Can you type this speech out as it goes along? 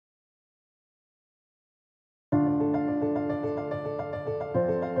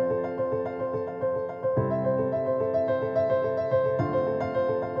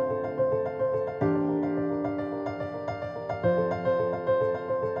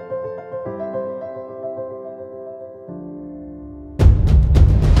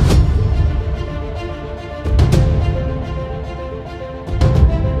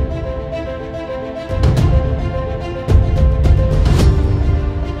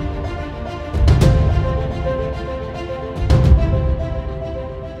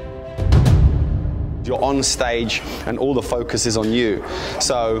on stage and all the focus is on you.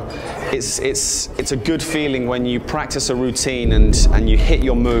 So it's a good feeling when you practice a routine and you hit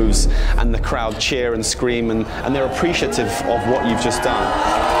your moves and the crowd cheer and scream and they're appreciative of what you've just done.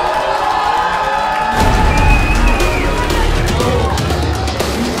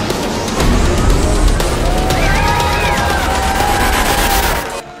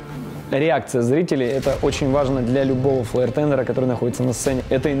 Реакция зрителей – это очень важно для любого флеер-тенора, который находится на сцене.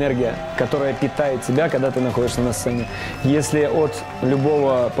 Это энергия, которая питает тебя, когда ты находишься на сцене. Если от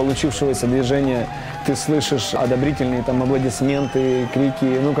любого получившегося движения ты слышишь одобрительные там аплодисменты,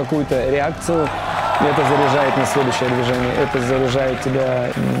 крики, ну какую-то реакцию, это заряжает на следующее движение, это заряжает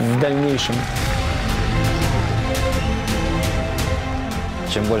тебя в дальнейшем.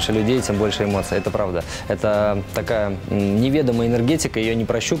 Чем больше людей, тем больше эмоций. Это правда. Это такая неведомая энергетика, ее не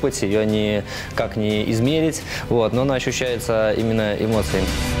прощупать, ее никак не измерить, вот, но она ощущается именно эмоциями.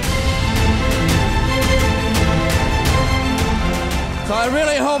 So I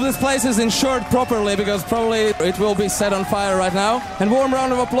really hope this place is insured properly, because probably it will be set on fire right now. And warm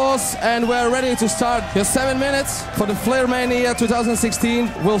round of applause, and we're ready to start. Your 7 minutes for the FlairMania 2016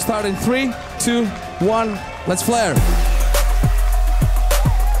 will start in 3, 2, 1. Let's flare.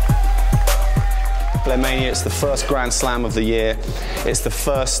 FlairMania, it's the first Grand Slam of the year. It's the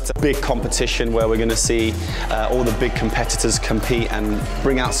first big competition where we're going to see all the big competitors compete and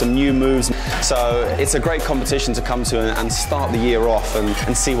bring out some new moves. So it's a great competition to come to and start the year off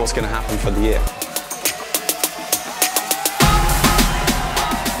and see what's going to happen for the year.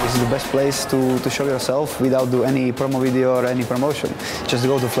 This is the best place to show yourself without do any promo video or any promotion. Just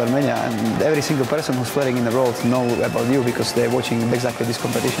go to FlairMania and every single person who's flaring in the world know about you because they're watching exactly this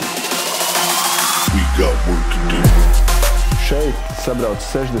competition. Šeit sabrauc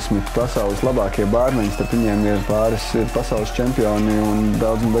 60 pasaules labākie bārmeņi, starp viņiem ir pāris pasaules čempioni un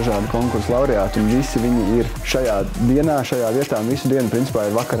daudz dažādi konkursu laureāti, un visi viņi ir šajā dienā, šajā vietā, un visu dienu principā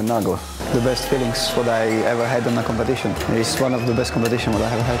ir vakara nagla. The best feelings what I ever had on a competition. It's one of the best competitions what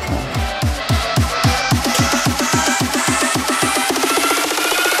I ever had.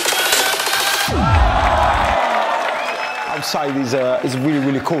 Outside is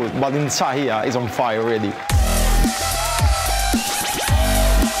really cool, but inside here is on fire already.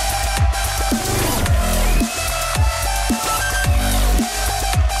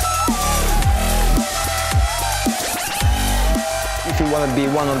 If you want to be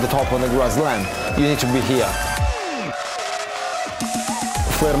one on the top on the Grand Slam, you need to be here.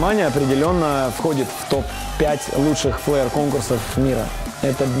 FlairMania определенно входит в топ-5 лучших флеер-конкурсов мира.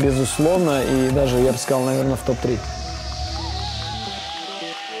 Это безусловно, и даже, я бы сказал, наверное, в топ-3.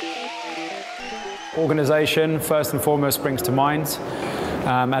 Organisation, first and foremost, springs to mind.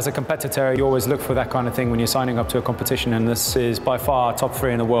 As a competitor, you always look for that kind of thing when you're signing up to a competition, and this is by far top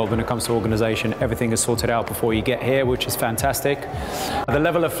 3 in the world when it comes to organisation. Everything is sorted out before you get here, which is fantastic. The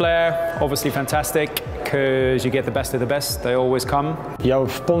level of flair, obviously fantastic, because you get the best of the best. They always come. Я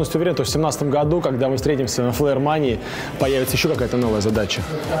полностью уверен, что в 2017 году, когда мы встретимся на FlairMania, появится еще какая-то новая задача.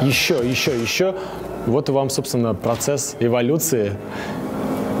 Еще. Вот и вам, собственно, процесс эволюции,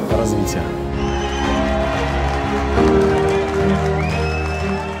 развития.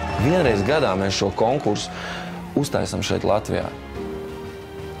 Vienreiz gadā mēs šo konkursu uztaisam šeit Latvijā.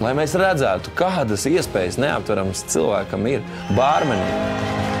 Lai mēs redzētu, kādas iespējas neaptverams cilvēkam ir bārmenim.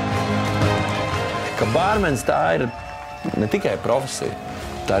 Ka bārmenis tā ir ne tikai profesija,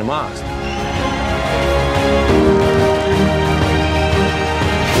 tā ir māksla.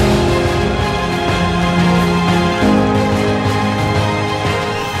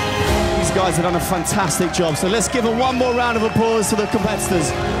 Guys have done a fantastic job, so let's give them one more round of applause to the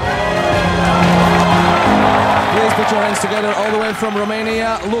competitors. Please put your hands together all the way from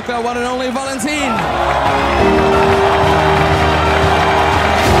Romania, Luca, one and only Valentin.